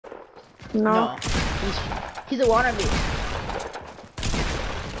No. No. He's a wannabe.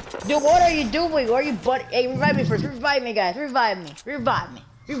 Dude, what are you doing? Where are you Hey, revive me first. Revive me, guys. Revive me. Revive me.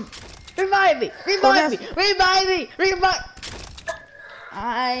 Revive me. Revive me. Revive me. Revive.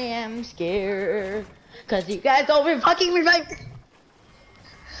 I am scared. Cause you guys don't fucking revive.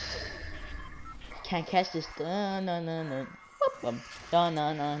 Can't catch this. No, no, no. No,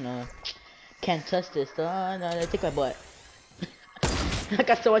 no, no, no. Can't touch this. No, no, no. Take my butt. I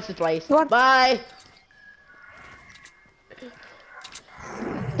got so much to twice. Bye.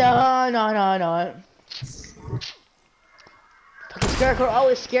 No, no, no, no. Fucking Scarecrow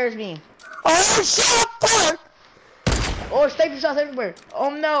always scares me. Oh shit! Fuck! Oh, sniper shots everywhere. Oh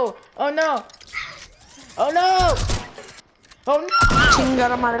no. Oh no. Oh no. Oh no.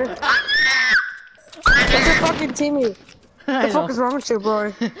 Chingada madre. What's your fucking teammate? What the fuck is wrong with you,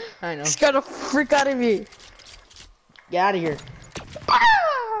 bro? I know. Just got a freak out of me. Get out of here.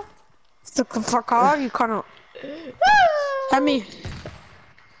 Stick the fuck out, you cunt. Help me.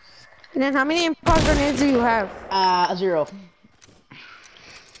 And then how many imposter grenades do you have? 0.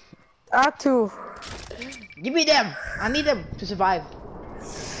 2. Give me them. I need them to survive.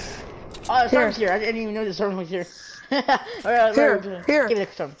 Oh, the storm's here. I didn't even know the storm was here. Alright, here. Give me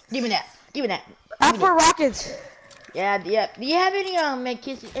the storm. Give me that. Give me that. For rockets. Yeah, yeah. Do you have any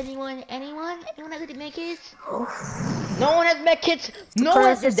medkits? Anyone? Anyone has any medkits? No one has medkits. No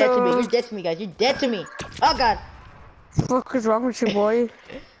one. You're dead to me. You're dead to me, guys. You're dead to me. Oh god. What the fuck is wrong with you, boy?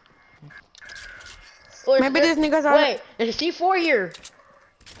 Oh, maybe these niggas are. Wait, there's a C4 here.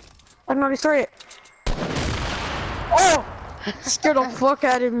 I don't know. Destroy it. Oh! Scared the fuck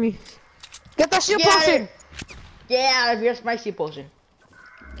out of me. Get that shit potion. Yeah, here's my shit potion.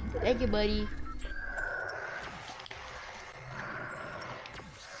 Thank you, buddy.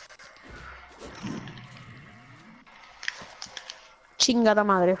 Chingada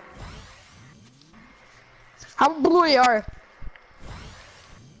madre. How blue you are?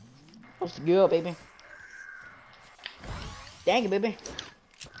 What's good, baby? Thank you, baby.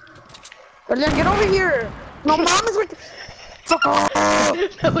 Leon, get over here. No, mom is with. Fuck off.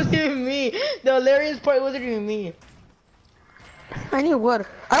 That wasn't even me. The hilarious part wasn't even me. I need wood.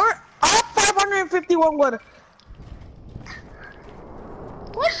 I have 551 wood.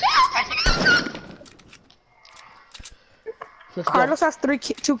 What's that? Carlos has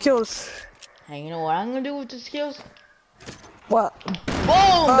 2 kills. Hey, you know what I'm gonna do with the skills? What?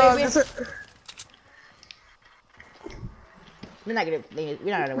 Boom, baby. We're not gonna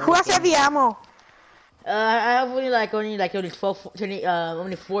win. Who has heavy ammo? I have only 12, 20,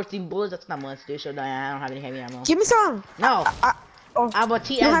 only 14 bullets. That's not much, dude. So no, I don't have any heavy ammo. Give me some. No. I have a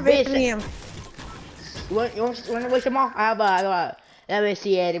T and bitch. You want to waste them all? I have let me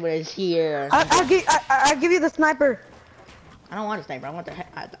see anyone is here. I'll give you the sniper. I don't want a sniper. I want the.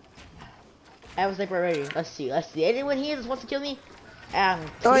 I have a sniper already. Let's see. Anyone here that wants to kill me? I'm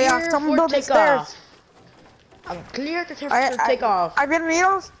clear for takeoff. I'm clear to take off. I got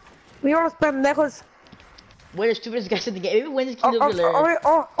needles. Needles, pendejos. We're the stupidest guys in the game. Maybe when this kid over there.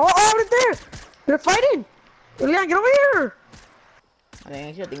 Oh, right there. They're fighting. Leon, get over here.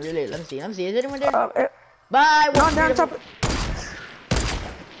 I think really. Let me see. Is anyone there? Bye. No, down top.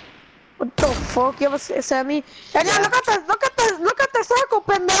 What the fuck? You have a Sammy? And yeah, look at the circle,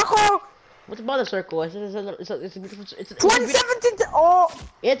 pendejo. What's about the circle? It's a beautiful. 2017. Oh.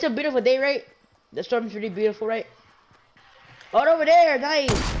 It's a beautiful day, right? The storm is really beautiful, right? Oh, over there, nice.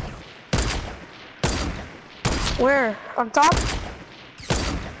 Where? On top?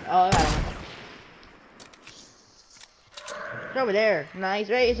 Oh, I don't know. It's over there, nice,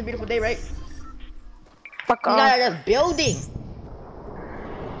 right? It's a beautiful day, right? Fuck off. You got this building.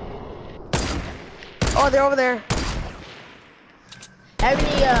 Oh, they're over there. Have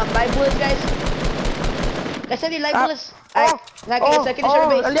any light bullets, guys? Guys, any light bullets?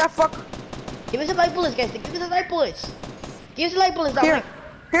 Yeah, fuck. Give me some light bullets, guys. Give me some light bullets. Give me some light bullets. Here,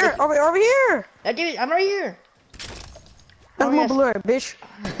 over here. I'm right here. That's my blur, bitch.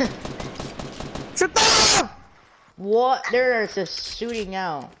 Shoot them! What? They're just shooting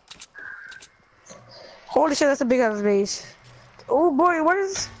now. Holy shit, that's a big ass base. Oh boy, what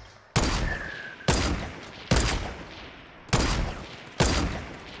is?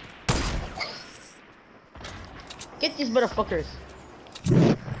 Get these motherfuckers.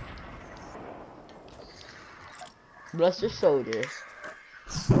 Bless your soldiers.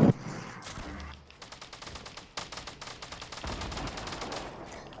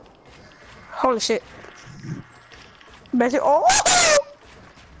 Holy shit. Bessie, oh!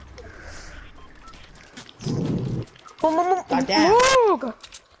 God damn.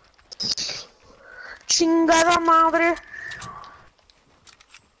 Chingada madre.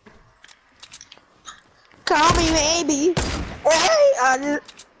 call me maybe. Hey,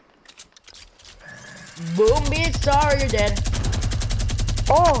 Boom, bitch. Sorry, you're dead.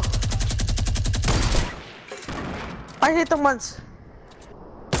 oh. I hit them once.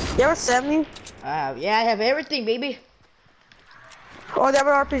 You ever 70? Yeah, I have everything, baby. Oh, they have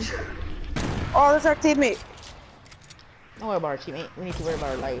an RPG. Oh, that's our teammate. Don't worry about our teammate. We need to worry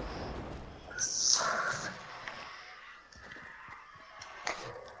about our life.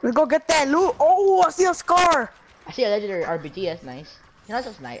 Let's go get that loot. Oh, I see a scar. I see a legendary RPG. That's nice. You know,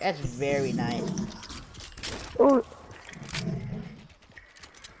 that's nice. That's very nice. Oh.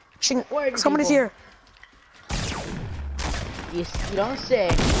 Where are the Somebody's people? here. You don't say.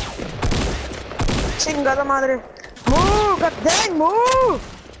 Chingada madre. Move! God dang, move!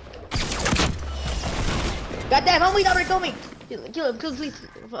 God damn, homie, don't kill me! Kill him, please.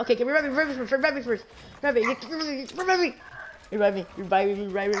 Okay, can revive me first. Revive me.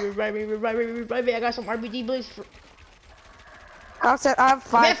 Revive me. I got some RPG bullets for... I have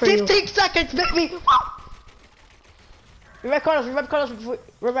 5 for you. 15 seconds, baby! Revive Carlos.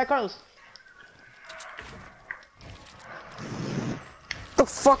 Revive Carlos. What the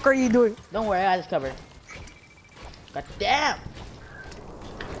fuck are you doing? Don't worry, I got this covered. God damn!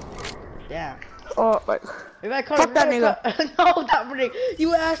 Damn. Oh, like... Revive Carlos. Fuck that nigga. No, not for nigga.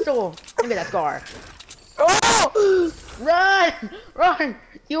 You asshole. Give me that scar. Oh! Run!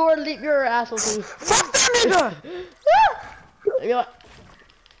 You're an asshole too. Fuck that nigga! You know what?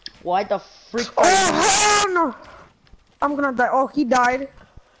 What the freak? Oh, hell no! I'm gonna die. Oh, he died.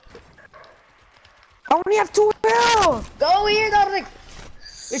 I only have 2 health! Go here, Dominic!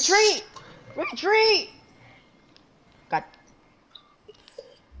 Retreat! God.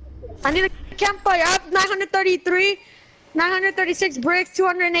 I need a campfire. I have 933, 936 bricks,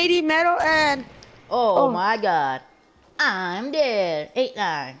 280 metal, and... Oh my god. I'm dead.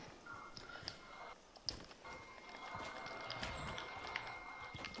 8-9.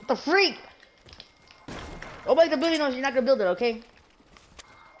 What the freak? Nobody the building knows you're not gonna build it, okay?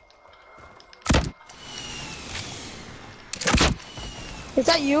 Is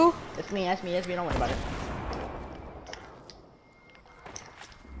that you? That's me. Don't worry about it.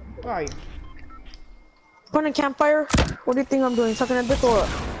 Where are you? Put a campfire? What do you think I'm doing? Sucking a dick or what?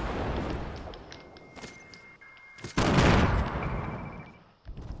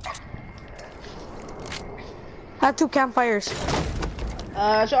 I have 2 campfires.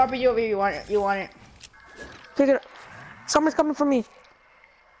 So RPG over here, you want it? Pick it up. Someone's coming for me.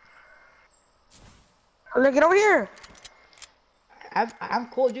 Look, get over here. I'm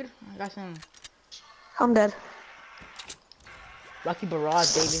cool, dude. I got some I'm dead. Lucky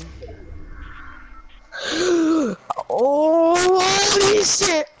Barrage, baby. Oh, holy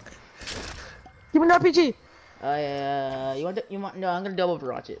shit! Give me an RPG. No, I'm gonna double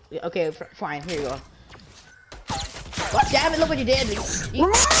barrage it. Okay, fine, here you go. God damn it, look what you did!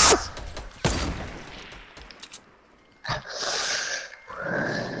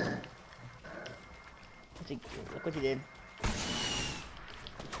 Look what you did.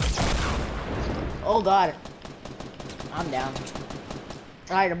 Oh god. I'm down.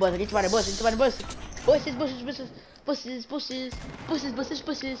 Alright, the bus. I need to find the bus. Bushes.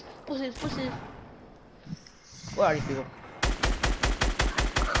 Where are these people?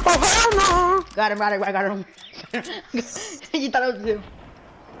 Oh, hell no! Got him, I got him. You thought it was him.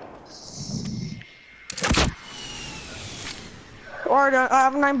 Alright, I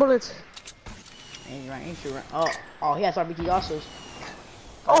have 9 bullets. Oh, he has RPG also.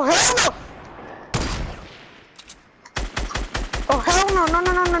 Oh, hell no! Oh, hell no,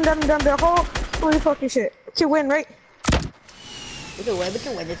 the whole... Holy fucking shit. You win, right? We can win this.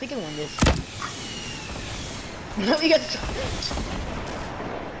 We got...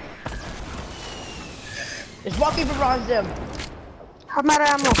 It's walking for bronze them. I'm out of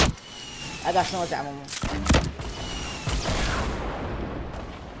ammo. I got so much ammo.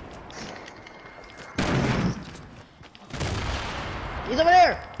 He's over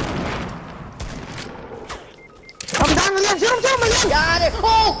there. I'm down again. Shoot him again. Got it.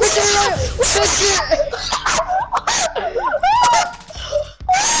 Oh, good shit.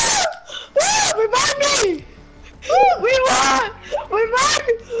 Revive me. We won. We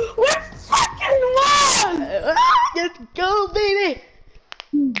fucking won. Let's go, baby.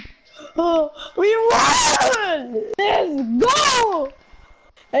 Oh, we won. Let's go.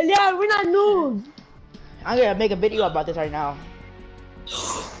 And yeah, we're not noobs. I'm gonna make a video about this right now.